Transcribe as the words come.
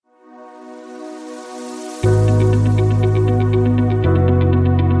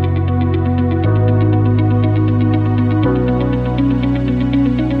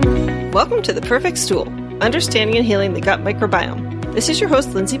Welcome to The Perfect Stool, Understanding and Healing the Gut Microbiome. This is your host,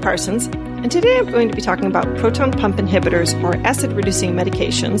 Lindsay Parsons, and today I'm going to be talking about proton pump inhibitors or acid-reducing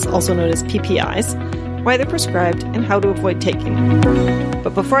medications, also known as PPIs, why they're prescribed, and how to avoid taking them.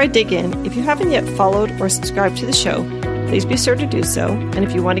 But before I dig in, if you haven't yet followed or subscribed to the show, please be sure to do so. And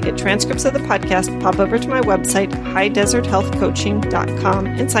if you want to get transcripts of the podcast, pop over to my website, highdeserthealthcoaching.com,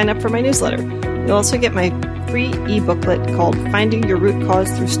 and sign up for my newsletter. You'll also get my free e-booklet called Finding Your Root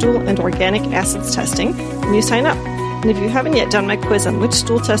Cause Through Stool and Organic Acids Testing when you sign up. And if you haven't yet done my quiz on which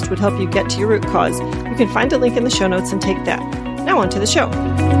stool test would help you get to your root cause, you can find a link in the show notes and take that. Now on to the show.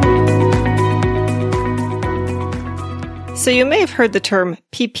 So you may have heard the term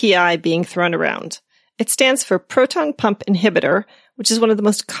PPI being thrown around. It stands for proton pump inhibitor, which is one of the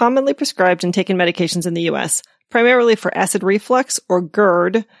most commonly prescribed and taken medications in the U.S., primarily for acid reflux or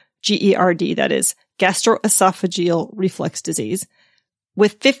GERD, G-E-R-D, that is, gastroesophageal reflux disease,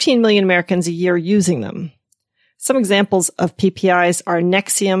 with 15 million Americans a year using them. Some examples of PPIs are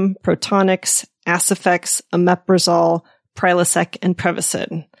Nexium, Protonix, Acifex, Omeprazole, Prilosec, and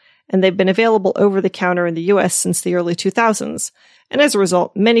Prevacid. And they've been available over the counter in the U.S. since the early 2000s. And as a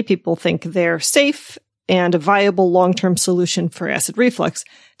result, many people think they're safe and a viable long-term solution for acid reflux,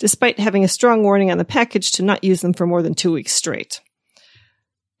 despite having a strong warning on the package to not use them for more than 2 weeks straight.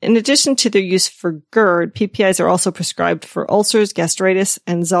 In addition to their use for GERD, PPIs are also prescribed for ulcers, gastritis,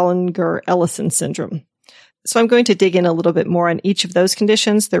 and Zollinger-Ellison syndrome. So I'm going to dig in a little bit more on each of those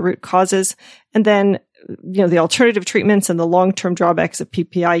conditions, their root causes, and then, the alternative treatments and the long-term drawbacks of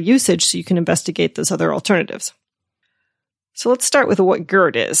PPI usage so you can investigate those other alternatives. So let's start with what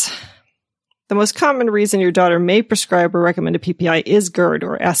GERD is. The most common reason your daughter may prescribe or recommend a PPI is GERD,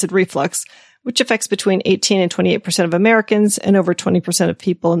 or acid reflux, which affects between 18 and 28% of Americans and over 20% of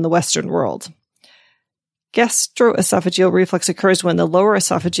people in the Western world. Gastroesophageal reflux occurs when the lower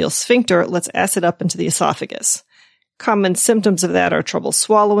esophageal sphincter lets acid up into the esophagus. Common symptoms of that are trouble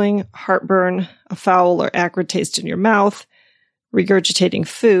swallowing, heartburn, a foul or acrid taste in your mouth, regurgitating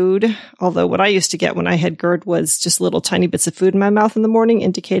food, although what I used to get when I had GERD was just little tiny bits of food in my mouth in the morning,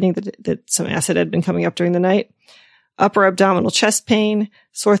 indicating that some acid had been coming up during the night, upper abdominal chest pain,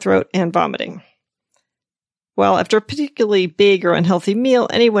 sore throat, and vomiting. Well, after a particularly big or unhealthy meal,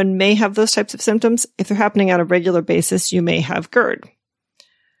 anyone may have those types of symptoms. If they're happening on a regular basis, you may have GERD.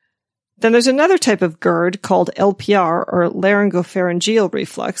 Then there's another type of GERD called LPR, or laryngopharyngeal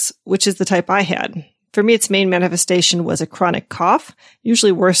reflux, which is the type I had. For me, its main manifestation was a chronic cough,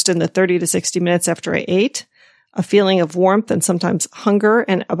 usually worse in the 30 to 60 minutes after I ate, a feeling of warmth and sometimes hunger,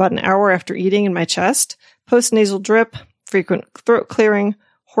 and about an hour after eating in my chest, post-nasal drip, frequent throat clearing,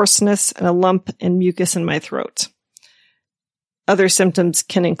 hoarseness, and a lump and mucus in my throat. Other symptoms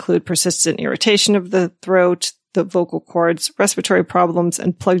can include persistent irritation of the throat, the vocal cords, respiratory problems,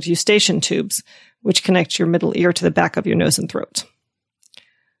 and plugged eustachian tubes, which connect your middle ear to the back of your nose and throat.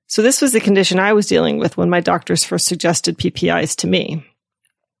 So this was the condition I was dealing with when my doctors first suggested PPIs to me.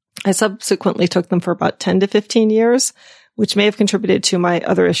 I subsequently took them for about 10 to 15 years, which may have contributed to my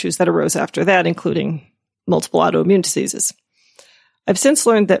other issues that arose after that, including multiple autoimmune diseases. I've since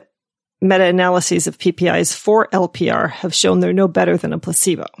learned that meta-analyses of PPIs for LPR have shown they're no better than a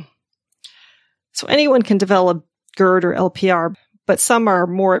placebo. So anyone can develop GERD or LPR, but some are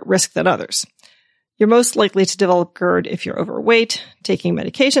more at risk than others. You're most likely to develop GERD if you're overweight, taking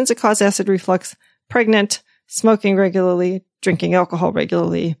medications that cause acid reflux, pregnant, smoking regularly, drinking alcohol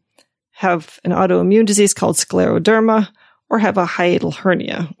regularly, have an autoimmune disease called scleroderma, or have a hiatal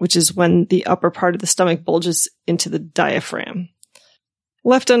hernia, which is when the upper part of the stomach bulges into the diaphragm.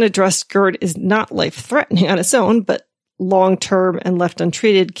 Left unaddressed, GERD is not life-threatening on its own, but long-term and left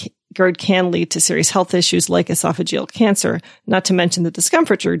untreated, GERD can lead to serious health issues like esophageal cancer, not to mention the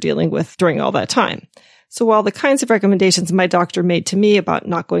discomfort you're dealing with during all that time. So while the kinds of recommendations my doctor made to me about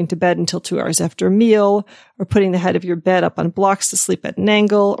not going to bed until 2 hours after a meal, or putting the head of your bed up on blocks to sleep at an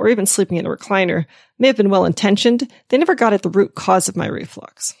angle, or even sleeping in a recliner may have been well-intentioned, they never got at the root cause of my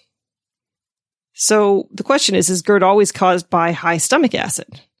reflux. So the question is GERD always caused by high stomach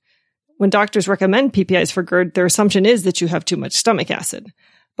acid? When doctors recommend PPIs for GERD, their assumption is that you have too much stomach acid.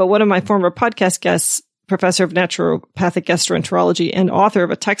 But one of my former podcast guests, professor of naturopathic gastroenterology and author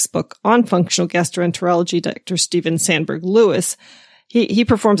of a textbook on functional gastroenterology, Dr. Stephen Sandberg Lewis, he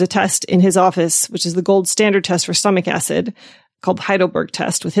performs a test in his office, which is the gold standard test for stomach acid, called Heidelberg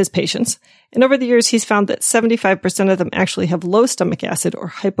test, with his patients. And over the years, he's found that 75% of them actually have low stomach acid or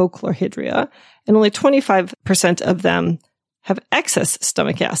hypochlorhydria, and only 25% of them have excess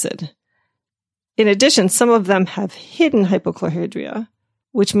stomach acid. In addition, some of them have hidden hypochlorhydria,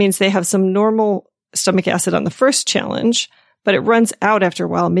 which means they have some normal stomach acid on the first challenge, but it runs out after a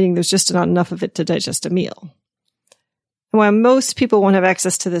while, meaning there's just not enough of it to digest a meal. And while most people won't have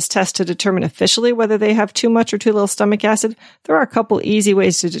access to this test to determine officially whether they have too much or too little stomach acid, there are a couple easy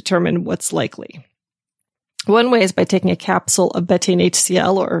ways to determine what's likely. One way is by taking a capsule of betaine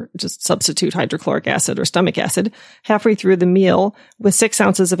HCl, or just substitute hydrochloric acid or stomach acid, halfway through the meal with 6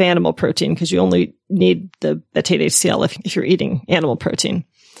 ounces of animal protein, because you only need the betaine HCl if you're eating animal protein.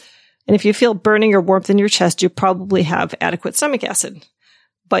 And if you feel burning or warmth in your chest, you probably have adequate stomach acid.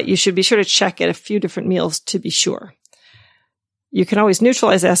 But you should be sure to check at a few different meals to be sure. You can always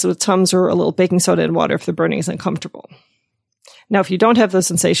neutralize acid with Tums or a little baking soda and water if the burning is uncomfortable. Now, if you don't have those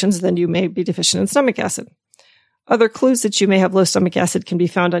sensations, then you may be deficient in stomach acid. Other clues that you may have low stomach acid can be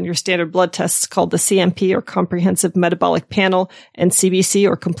found on your standard blood tests called the CMP, or Comprehensive Metabolic Panel, and CBC,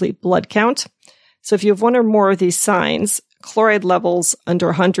 or Complete Blood Count. So if you have one or more of these signs, chloride levels under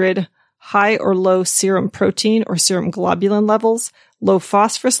 100, high or low serum protein or serum globulin levels, low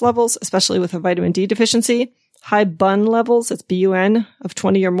phosphorus levels, especially with a vitamin D deficiency, high BUN levels, that's BUN, of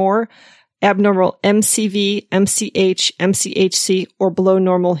 20 or more, abnormal MCV, MCH, MCHC, or below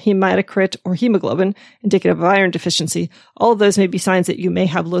normal hematocrit or hemoglobin, indicative of iron deficiency. All of those may be signs that you may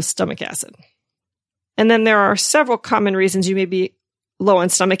have low stomach acid. And then there are several common reasons you may be low on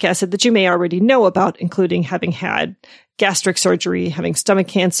stomach acid that you may already know about, including having had gastric surgery, having stomach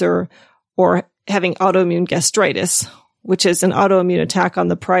cancer, or having autoimmune gastritis, which is an autoimmune attack on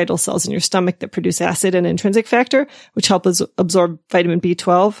the parietal cells in your stomach that produce acid and intrinsic factor, which help us absorb vitamin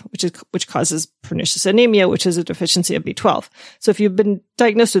B12, which causes pernicious anemia, which is a deficiency of B12. So if you've been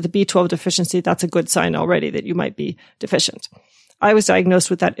diagnosed with a B12 deficiency, that's a good sign already that you might be deficient. I was diagnosed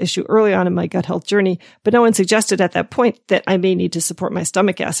with that issue early on in my gut health journey, but no one suggested at that point that I may need to support my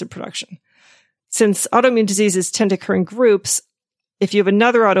stomach acid production. Since autoimmune diseases tend to occur in groups, if you have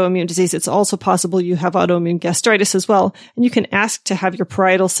another autoimmune disease, it's also possible you have autoimmune gastritis as well, and you can ask to have your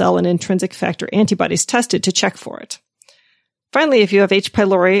parietal cell and intrinsic factor antibodies tested to check for it. Finally, if you have H.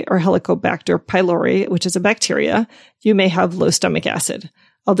 pylori or Helicobacter pylori, which is a bacteria, you may have low stomach acid.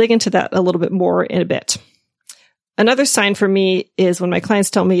 I'll dig into that a little bit more in a bit. Another sign for me is when my clients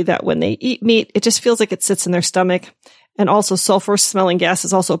tell me that when they eat meat, it just feels like it sits in their stomach. And also sulfur-smelling gas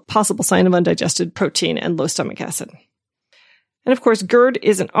is also a possible sign of undigested protein and low stomach acid. And of course, GERD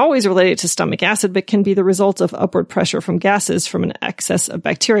isn't always related to stomach acid, but can be the result of upward pressure from gases from an excess of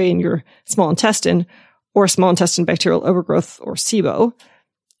bacteria in your small intestine, or small intestine bacterial overgrowth, or SIBO,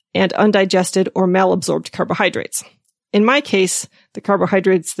 and undigested or malabsorbed carbohydrates. In my case, the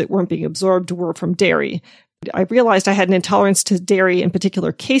carbohydrates that weren't being absorbed were from dairy. I realized I had an intolerance to dairy, in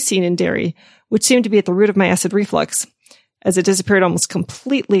particular casein in dairy, which seemed to be at the root of my acid reflux, as it disappeared almost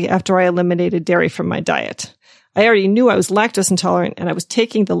completely after I eliminated dairy from my diet. I already knew I was lactose intolerant, and I was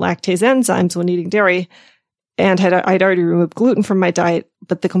taking the lactase enzymes when eating dairy, and I'd already removed gluten from my diet,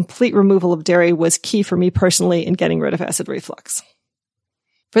 but the complete removal of dairy was key for me personally in getting rid of acid reflux.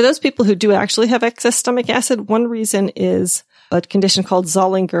 For those people who do actually have excess stomach acid, one reason is a condition called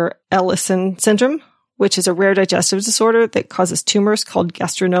Zollinger-Ellison syndrome, which is a rare digestive disorder that causes tumors called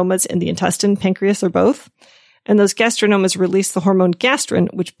gastronomas in the intestine, pancreas, or both. And those gastronomas release the hormone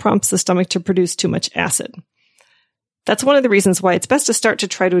gastrin, which prompts the stomach to produce too much acid. That's one of the reasons why it's best to start to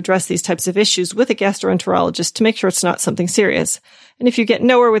try to address these types of issues with a gastroenterologist to make sure it's not something serious. And if you get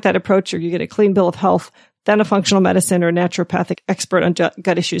nowhere with that approach, or you get a clean bill of health, then a functional medicine or naturopathic expert on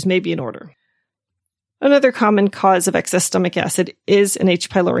gut issues may be in order. Another common cause of excess stomach acid is an H.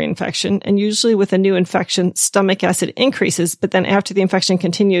 pylori infection, and usually with a new infection, stomach acid increases, but then after the infection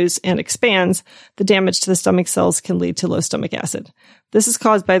continues and expands, the damage to the stomach cells can lead to low stomach acid. This is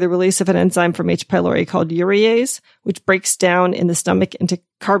caused by the release of an enzyme from H. pylori called urease, which breaks down in the stomach into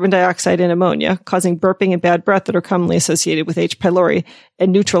carbon dioxide and ammonia, causing burping and bad breath that are commonly associated with H. pylori,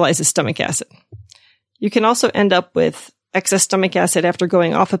 and neutralizes stomach acid. You can also end up with excess stomach acid after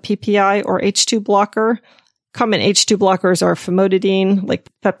going off a PPI or H2 blocker. Common H2 blockers are famotidine, like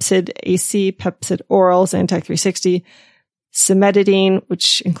Pepcid AC, Pepcid Orals, Anti-360, cimetidine,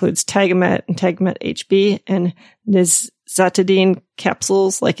 which includes Tagamet and Tagamet HB, and nizatidine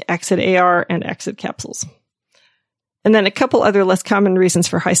capsules like Axid AR and Axid capsules. And then a couple other less common reasons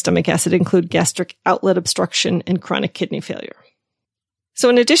for high stomach acid include gastric outlet obstruction and chronic kidney failure. So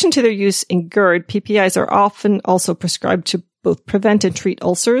in addition to their use in GERD, PPIs are often also prescribed to both prevent and treat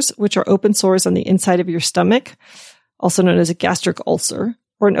ulcers, which are open sores on the inside of your stomach, also known as a gastric ulcer,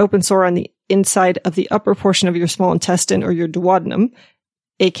 or an open sore on the inside of the upper portion of your small intestine or your duodenum,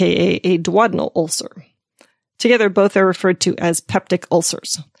 aka a duodenal ulcer. Together, both are referred to as peptic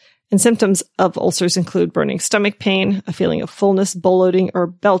ulcers. And symptoms of ulcers include burning stomach pain, a feeling of fullness, bloating, or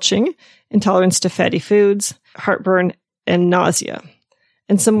belching, intolerance to fatty foods, heartburn, and nausea.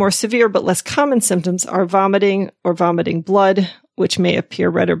 And some more severe but less common symptoms are vomiting or vomiting blood, which may appear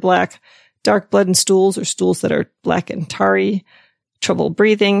red or black, dark blood in stools or stools that are black and tarry, trouble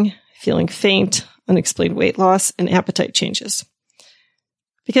breathing, feeling faint, unexplained weight loss, and appetite changes.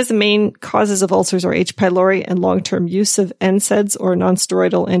 Because the main causes of ulcers are H. pylori and long-term use of NSAIDs or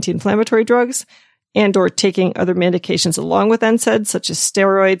nonsteroidal anti-inflammatory drugs, and or taking other medications along with NSAIDs, such as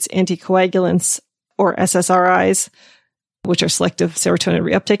steroids, anticoagulants, or SSRIs, which are selective serotonin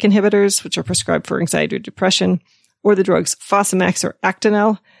reuptake inhibitors, which are prescribed for anxiety or depression, or the drugs Fosamax or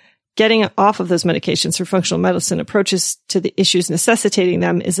Actonel. Getting off of those medications through functional medicine approaches to the issues necessitating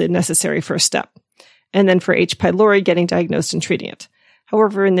them is a necessary first step. And then for H. pylori, getting diagnosed and treating it.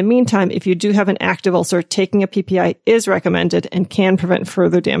 However, in the meantime, if you do have an active ulcer, taking a PPI is recommended and can prevent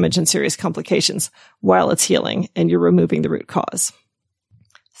further damage and serious complications while it's healing and you're removing the root cause.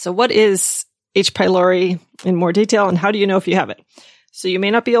 So what is H. pylori in more detail, and how do you know if you have it? So you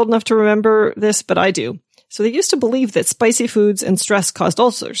may not be old enough to remember this, but I do. So they used to believe that spicy foods and stress caused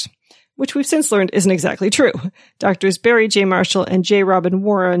ulcers, which we've since learned isn't exactly true. Doctors Barry J. Marshall and J. Robin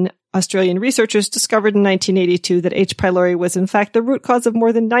Warren, Australian researchers, discovered in 1982 that H. pylori was in fact the root cause of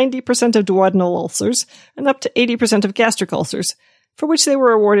more than 90% of duodenal ulcers and up to 80% of gastric ulcers, for which they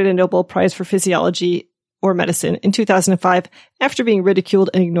were awarded a Nobel Prize for Physiology or Medicine in 2005 after being ridiculed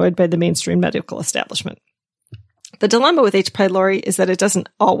and ignored by the mainstream medical establishment. The dilemma with H. pylori is that it doesn't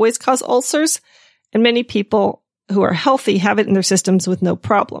always cause ulcers, and many people who are healthy have it in their systems with no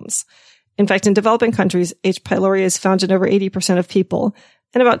problems. In fact, in developing countries, H. pylori is found in over 80% of people,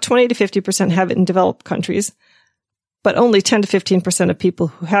 and about 20 to 50% have it in developed countries, but only 10 to 15% of people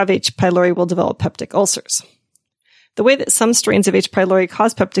who have H. pylori will develop peptic ulcers. The way that some strains of H. pylori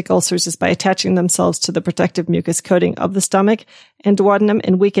cause peptic ulcers is by attaching themselves to the protective mucus coating of the stomach and duodenum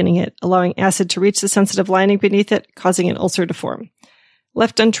and weakening it, allowing acid to reach the sensitive lining beneath it, causing an ulcer to form.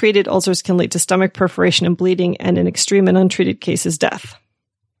 Left untreated, ulcers can lead to stomach perforation and bleeding, and in extreme and untreated cases, death.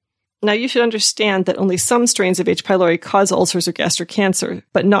 Now, you should understand that only some strains of H. pylori cause ulcers or gastric cancer,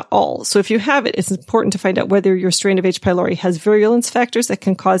 but not all. So if you have it, it's important to find out whether your strain of H. pylori has virulence factors that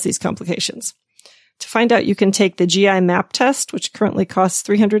can cause these complications. To find out, you can take the GI map test, which currently costs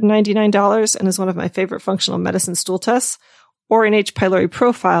 $399 and is one of my favorite functional medicine stool tests, or an H. pylori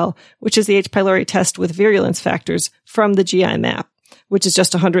profile, which is the H. pylori test with virulence factors from the GI map, which is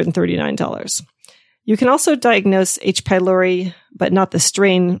just $139. You can also diagnose H. pylori, but not the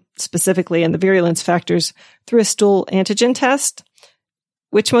strain specifically and the virulence factors, through a stool antigen test,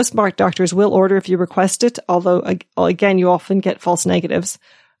 which most doctors will order if you request it, although, again, you often get false negatives.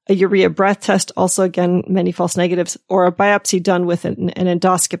 A urea breath test, also, again, many false negatives, or a biopsy done with an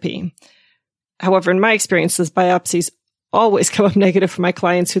endoscopy. However, in my experience, those biopsies always come up negative for my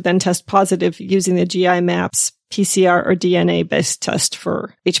clients who then test positive using the GI maps, PCR, or DNA-based test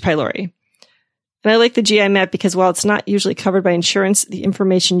for H. pylori. And I like the GI map because while it's not usually covered by insurance, the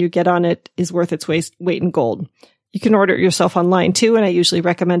information you get on it is worth its weight in gold. You can order it yourself online too, and I usually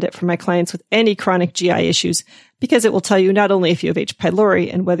recommend it for my clients with any chronic GI issues because it will tell you not only if you have H.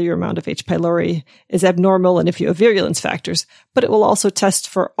 pylori and whether your amount of H. pylori is abnormal and if you have virulence factors, but it will also test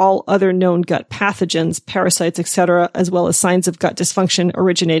for all other known gut pathogens, parasites, etc., as well as signs of gut dysfunction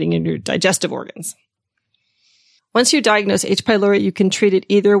originating in your digestive organs. Once you diagnose H. pylori, you can treat it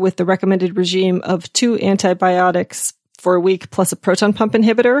either with the recommended regime of 2 antibiotics for a week plus a proton pump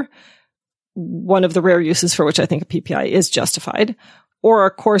inhibitor, one of the rare uses for which I think a PPI is justified, or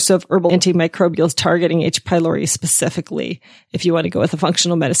a course of herbal antimicrobials targeting H. pylori specifically if you want to go with a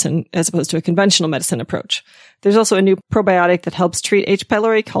functional medicine as opposed to a conventional medicine approach. There's also a new probiotic that helps treat H.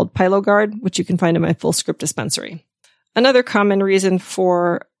 pylori called PyloGuard, which you can find in my full script dispensary. Another common reason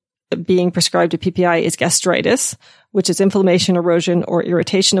for being prescribed a PPI is gastritis, which is inflammation, erosion, or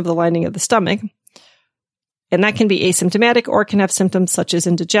irritation of the lining of the stomach. And that can be asymptomatic or can have symptoms such as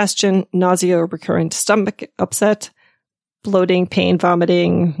indigestion, nausea or recurrent stomach upset, bloating, pain,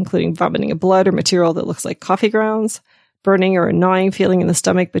 vomiting, including vomiting of blood or material that looks like coffee grounds, burning or a gnawing feeling in the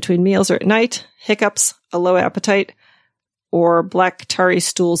stomach between meals or at night, hiccups, a low appetite, or black tarry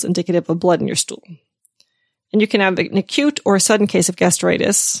stools indicative of blood in your stool. And you can have an acute or sudden case of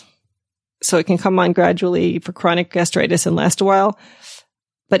gastritis. So it can come on gradually for chronic gastritis and last a while.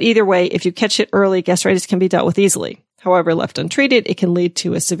 But either way, if you catch it early, gastritis can be dealt with easily. However, left untreated, it can lead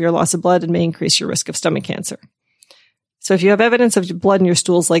to a severe loss of blood and may increase your risk of stomach cancer. So if you have evidence of blood in your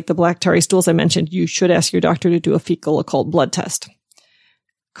stools, like the black tarry stools I mentioned, you should ask your doctor to do a fecal occult blood test.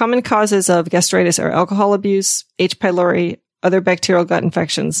 Common causes of gastritis are alcohol abuse, H. pylori, other bacterial gut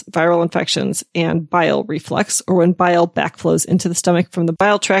infections, viral infections, and bile reflux, or when bile backflows into the stomach from the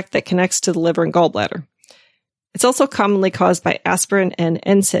bile tract that connects to the liver and gallbladder. It's also commonly caused by aspirin and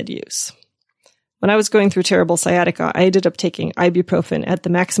NSAID use. When I was going through terrible sciatica, I ended up taking ibuprofen at the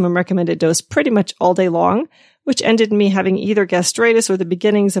maximum recommended dose pretty much all day long, which ended in me having either gastritis or the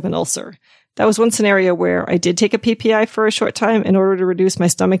beginnings of an ulcer. That was one scenario where I did take a PPI for a short time in order to reduce my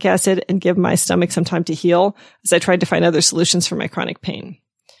stomach acid and give my stomach some time to heal, as I tried to find other solutions for my chronic pain.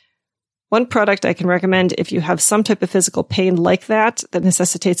 One product I can recommend if you have some type of physical pain like that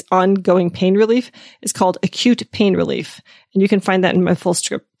necessitates ongoing pain relief is called acute pain relief. And you can find that in my full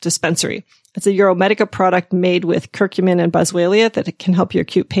strip dispensary. It's a Euromedica product made with curcumin and boswellia that can help your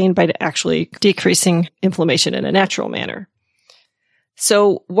acute pain by actually decreasing inflammation in a natural manner.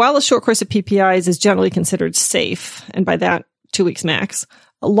 So while a short course of PPIs is generally considered safe, and by that 2 weeks max,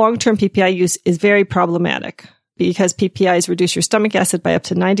 a long-term PPI use is very problematic. Because PPIs reduce your stomach acid by up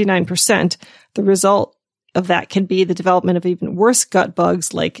to 99%, the result of that can be the development of even worse gut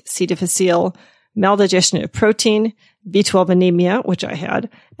bugs like C. difficile, maldigestion of protein, B12 anemia, which I had,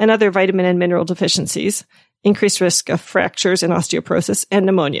 and other vitamin and mineral deficiencies, increased risk of fractures and osteoporosis, and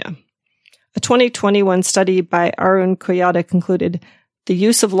pneumonia. A 2021 study by Arun Koyada concluded the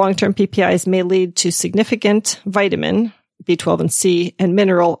use of long-term PPIs may lead to significant vitamin, B12 and C, and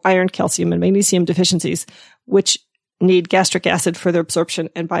mineral, iron, calcium, and magnesium deficiencies, which need gastric acid for their absorption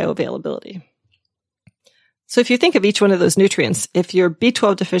and bioavailability. So if you think of each one of those nutrients, if you're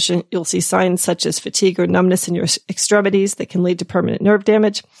B12 deficient, you'll see signs such as fatigue or numbness in your extremities that can lead to permanent nerve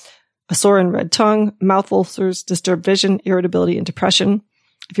damage, a sore and red tongue, mouth ulcers, disturbed vision, irritability, and depression.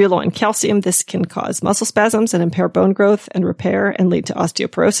 If you're low in calcium, this can cause muscle spasms and impair bone growth and repair and lead to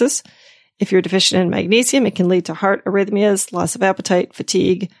osteoporosis. If you're deficient in magnesium, it can lead to heart arrhythmias, loss of appetite,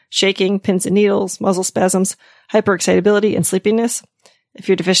 fatigue, shaking, pins and needles, muscle spasms, hyperexcitability, and sleepiness. If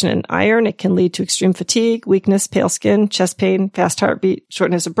you're deficient in iron, it can lead to extreme fatigue, weakness, pale skin, chest pain, fast heartbeat,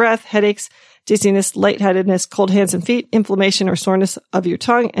 shortness of breath, headaches, dizziness, lightheadedness, cold hands and feet, inflammation or soreness of your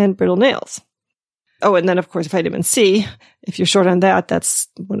tongue, and brittle nails. Oh, and then, of course, vitamin C. If you're short on that, that's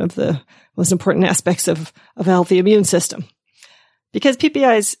one of the most important aspects of a healthy immune system. Because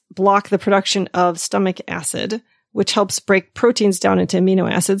PPIs block the production of stomach acid, which helps break proteins down into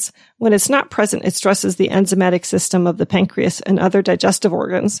amino acids, when it's not present, it stresses the enzymatic system of the pancreas and other digestive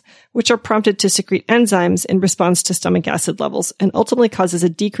organs, which are prompted to secrete enzymes in response to stomach acid levels and ultimately causes a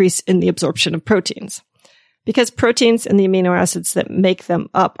decrease in the absorption of proteins. Because proteins and the amino acids that make them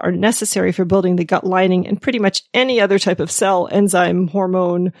up are necessary for building the gut lining and pretty much any other type of cell, enzyme,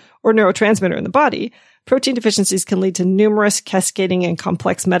 hormone, or neurotransmitter in the body, protein deficiencies can lead to numerous cascading and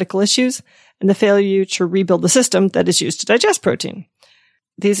complex medical issues and the failure to rebuild the system that is used to digest protein.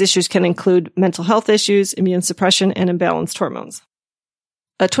 These issues can include mental health issues, immune suppression, and imbalanced hormones.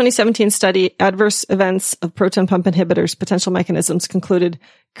 A 2017 study, Adverse Events of Proton Pump Inhibitors, Potential Mechanisms, concluded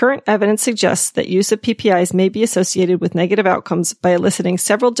current evidence suggests that use of PPIs may be associated with negative outcomes by eliciting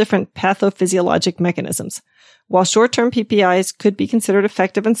several different pathophysiologic mechanisms. While short-term PPIs could be considered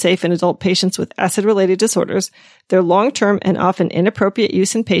effective and safe in adult patients with acid-related disorders, their long-term and often inappropriate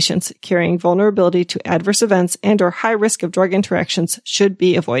use in patients carrying vulnerability to adverse events and or high risk of drug interactions should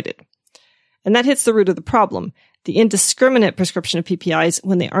be avoided. And that hits the root of the problem, the indiscriminate prescription of PPIs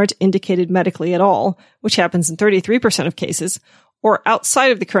when they aren't indicated medically at all, which happens in 33% of cases, or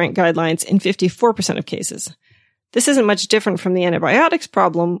outside of the current guidelines in 54% of cases. This isn't much different from the antibiotics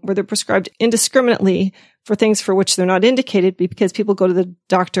problem, where they're prescribed indiscriminately for things for which they're not indicated because people go to the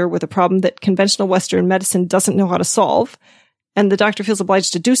doctor with a problem that conventional Western medicine doesn't know how to solve, and the doctor feels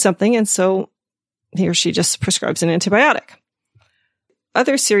obliged to do something, and so he or she just prescribes an antibiotic.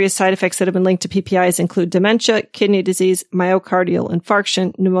 Other serious side effects that have been linked to PPIs include dementia, kidney disease, myocardial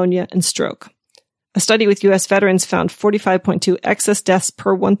infarction, pneumonia, and stroke. A study with U.S. veterans found 45.2 excess deaths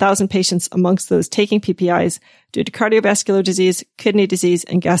per 1,000 patients amongst those taking PPIs due to cardiovascular disease, kidney disease,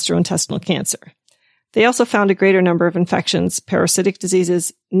 and gastrointestinal cancer. They also found a greater number of infections, parasitic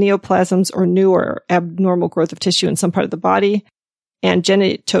diseases, neoplasms or new or abnormal growth of tissue in some part of the body, and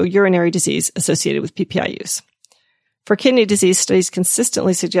genitourinary disease associated with PPI use. For kidney disease, studies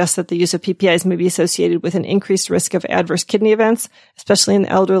consistently suggest that the use of PPIs may be associated with an increased risk of adverse kidney events, especially in the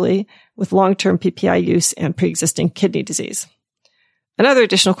elderly with long-term PPI use and pre-existing kidney disease. Another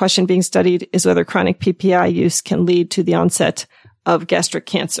additional question being studied is whether chronic PPI use can lead to the onset of gastric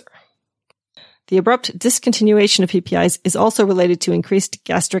cancer. The abrupt discontinuation of PPIs is also related to increased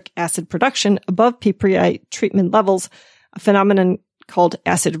gastric acid production above PPI treatment levels, a phenomenon called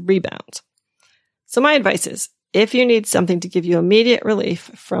acid rebound. So my advice is, if you need something to give you immediate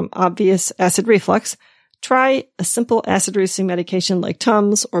relief from obvious acid reflux, try a simple acid-reducing medication like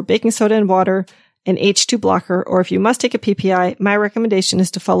Tums or baking soda and water an H2 blocker, or if you must take a PPI, my recommendation is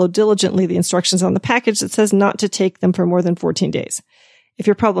to follow diligently the instructions on the package that says not to take them for more than 14 days. If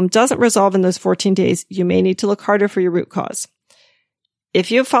your problem doesn't resolve in those 14 days, you may need to look harder for your root cause. If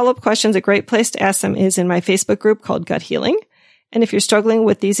you have follow-up questions, a great place to ask them is in my Facebook group called Gut Healing. And if you're struggling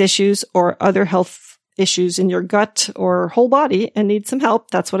with these issues or other health issues in your gut or whole body and need some help,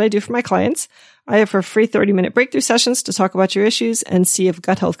 that's what I do for my clients. I offer free 30-minute breakthrough sessions to talk about your issues and see if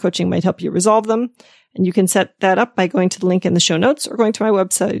gut health coaching might help you resolve them. And you can set that up by going to the link in the show notes or going to my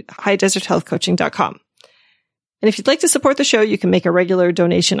website, highdeserthealthcoaching.com. And if you'd like to support the show, you can make a regular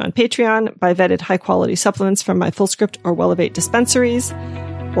donation on Patreon, buy vetted high-quality supplements from my Fullscript or Wellevate dispensaries,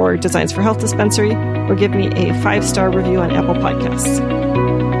 or Designs for Health dispensary, or give me a 5-star review on Apple Podcasts.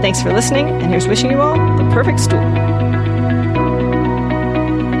 Thanks for listening, and here's wishing you all the perfect stool.